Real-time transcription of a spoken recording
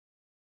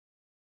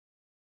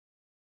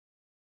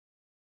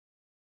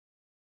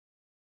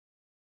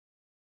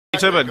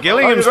But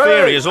Gillingham's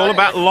theory is all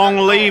about long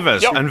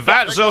levers, and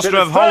Wout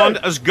Zijlstra of Holland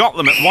has got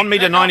them at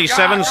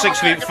 1m97,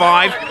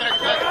 6'5",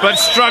 but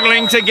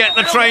struggling to get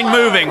the train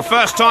moving.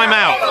 First time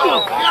out.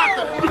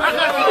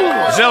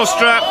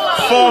 Zijlstra,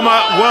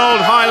 former World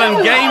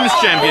Highland Games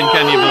champion,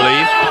 can you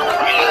believe?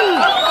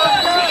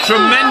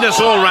 Tremendous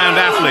all-round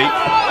athlete.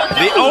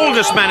 The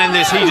oldest man in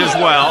this heat as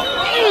well.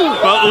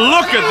 But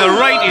look at the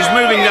rate he's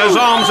moving those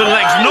arms and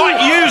legs,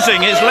 not using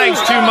his legs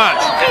too much.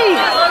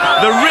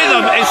 The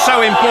rhythm is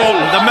so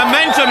important. The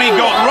momentum he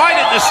got right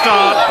at the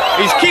start,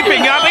 he's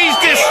keeping up. He's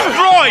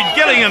destroyed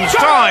Gillingham's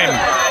time.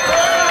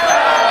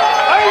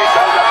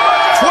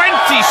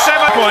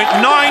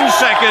 27.9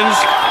 seconds.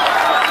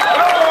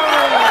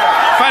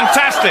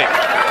 Fantastic.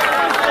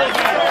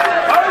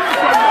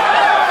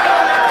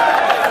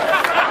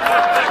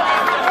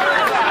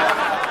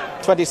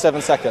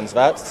 "27 seconds,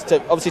 Wout.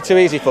 Obviously too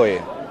easy for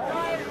you."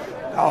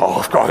 Oh,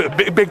 of course,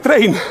 big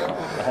train.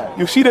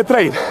 You see the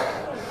train.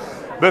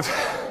 But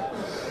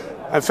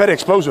I'm very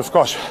explosive, of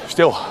course,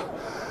 still.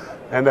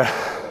 And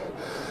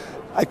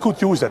I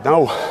could use that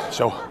now,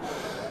 so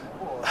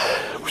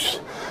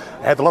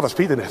I had a lot of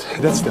speed in it.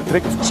 That's the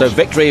trick. So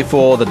victory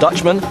for the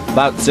Dutchman,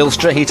 Wout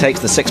Zijlstra. He takes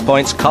the 6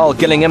 points. Carl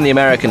Gillingham, the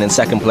American, in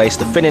second place.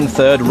 The Finn in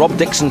third. Rob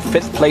Dixon,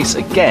 fifth place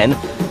again.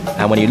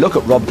 And when you look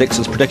at Rob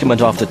Dixon's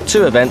predicament after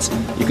 2 events,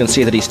 you can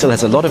see that he still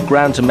has a lot of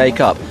ground to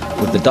make up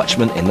with the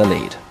Dutchman in the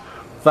lead.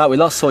 Wout, we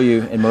last saw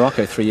you in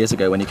Morocco 3 years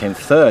ago when you came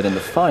third in the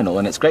final,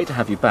 and it's great to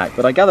have you back.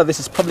 But I gather this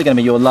is probably going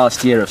to be your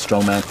last year of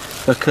strongman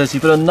because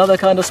you've got another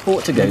kind of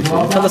sport to go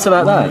to. Tell us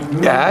about that.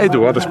 Yeah, I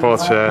do other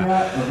sports.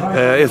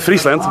 In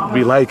Friesland,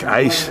 we like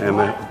ice,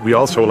 and we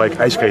also like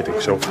ice skating.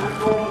 So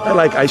I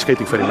like ice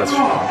skating very much.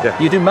 Yeah.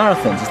 You do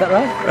marathons, is that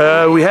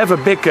right? We have a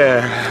big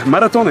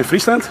marathon in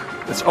Friesland.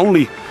 It's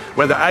only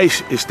when the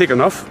ice is thick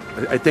enough.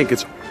 I think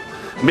it's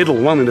middle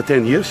one in the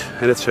 10 years,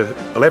 and it's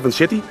 11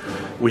 cities.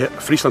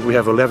 Friesland, we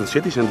have 11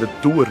 cities, and the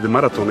tour, the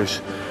marathon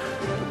is,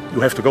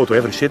 you have to go to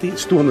every city.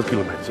 It's 200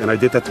 kilometers, and I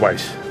did that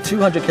twice.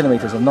 200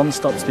 kilometers of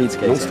non-stop speed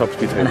skating? Non-stop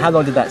speed skating. And how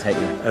long did that take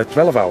you?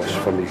 12 hours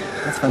for me.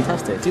 That's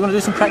fantastic. Do you want to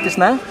do some practice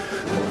now?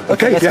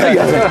 Okay,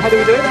 yeah. How do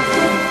we do it?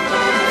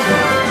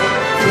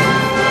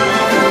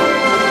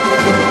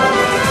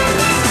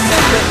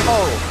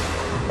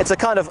 It's a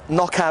kind of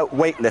knockout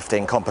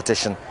weightlifting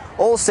competition.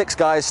 All 6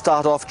 guys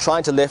start off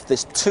trying to lift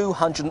this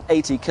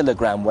 280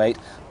 kilogram weight.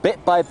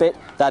 Bit by bit,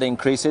 that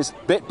increases.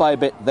 Bit by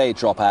bit, they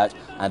drop out.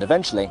 And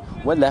eventually,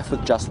 we're left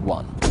with just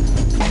one.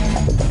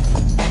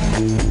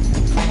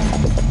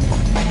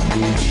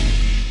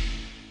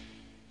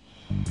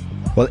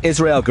 Well,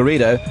 Israel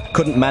Garrido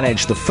couldn't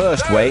manage the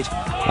first weight,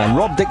 and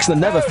Rob Dixon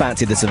never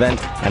fancied this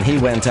event, and he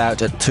went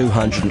out at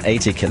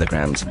 280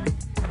 kilograms,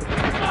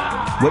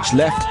 which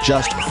left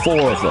just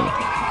 4 of them.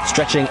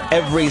 Stretching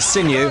every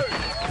sinew,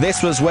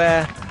 this was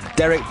where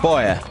Derek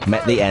Boyer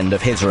met the end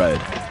of his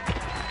road.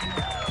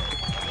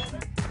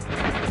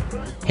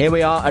 Here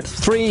we are at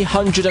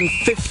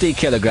 350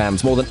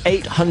 kilograms, more than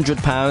 800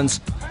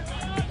 pounds.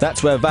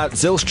 That's where Wout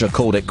Zijlstra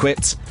called it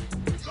quits.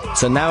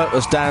 So now it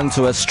was down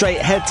to a straight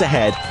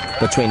head-to-head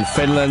between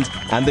Finland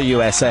and the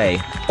USA.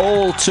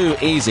 All too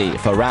easy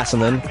for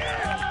Räsänen,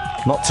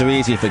 not too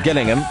easy for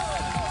Gillingham.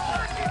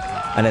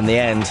 And in the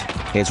end,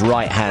 his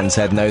right hand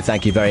said no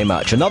thank you very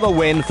much. Another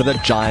win for the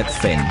giant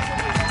Finn.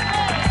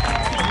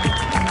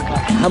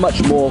 How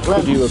much more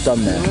could you have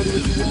done there?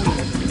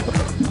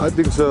 I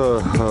think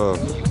so.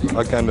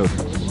 I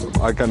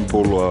can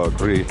pull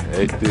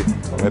 380,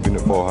 maybe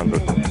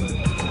 400.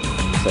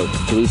 So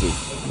too easy.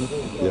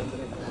 Yeah.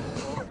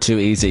 Too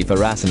easy for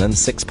Räsänen.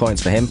 6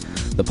 points for him.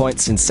 The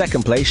points in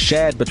second place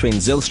shared between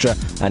Zijlstra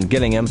and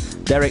Gillingham.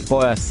 Derek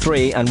Boyer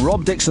 3 and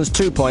Rob Dixon's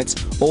 2 points,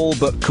 all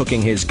but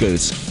cooking his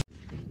goose.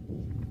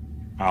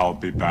 I'll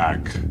be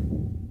back.